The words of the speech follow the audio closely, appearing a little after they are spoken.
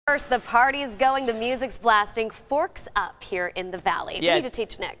First, the party is going, the music's blasting, forks up here in the valley. Yeah. We need to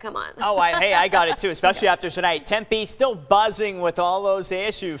teach Nick, come on. Oh, hey, I got it too, especially after tonight. Tempe still buzzing with all those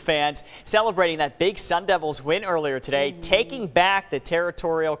ASU fans celebrating that big Sun Devils win earlier today, taking back the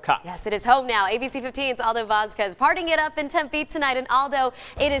Territorial Cup. Yes, it is home now. ABC 15's Aldo Vasquez partying it up in Tempe tonight. And Aldo,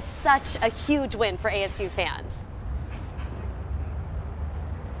 it is such a huge win for ASU fans.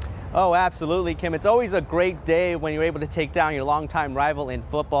 Oh, absolutely, Kim. It's always a great day when you're able to take down your longtime rival in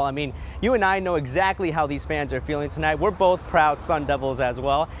football. I mean, you and I know exactly how these fans are feeling tonight. We're both proud Sun Devils as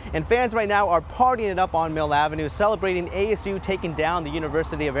well. And fans right now are partying it up on Mill Avenue, celebrating ASU taking down the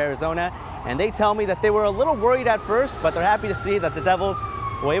University of Arizona. And they tell me that they were a little worried at first, but they're happy to see that the Devils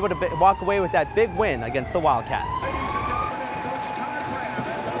were able to walk away with that big win against the Wildcats.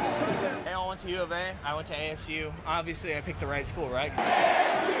 I went to U of A, I went to ASU. Obviously, I picked the right school, right?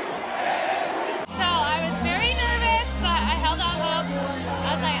 So I was very nervous, but I held out hope.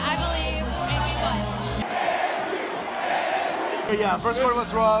 I was like, I believe, and we won. Yeah, first quarter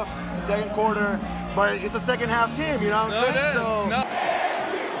was rough, second quarter, but it's a second half team, you know what I'm saying? So,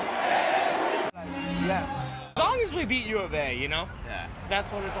 yes. As long as we beat U of A, you know? Yeah.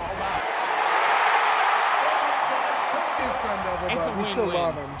 That's what it's all about. But we still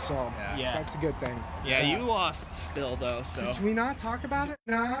love him, so yeah. That's a good thing. Yeah, you lost still, though, so. Can we not talk about it?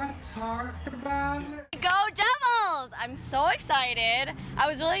 Not talk about it? Go Devils! I'm so excited. I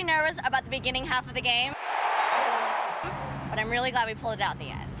was really nervous about the beginning half of the game, but I'm really glad we pulled it out at the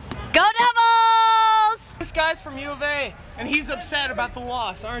end. Go Devils! This guy's from U of A, and he's upset about the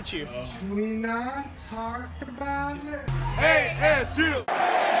loss, aren't you? Can we not talk about it? ASU!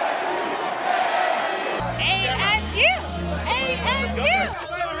 ASU! ASU! It's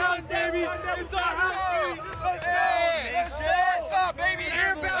our house, baby!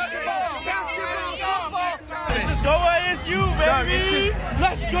 Let's just go ASU, baby!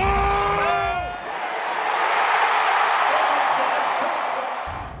 Let's go!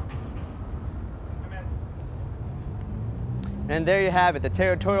 And there you have it, the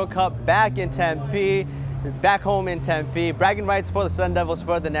Territorial Cup back in Tempe, back home in Tempe. Bragging rights for the Sun Devils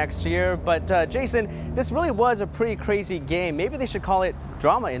for the next year. But Jason, this really was a pretty crazy game. Maybe they should call it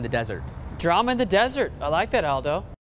drama in the desert. Drama in the desert. I like that, Aldo.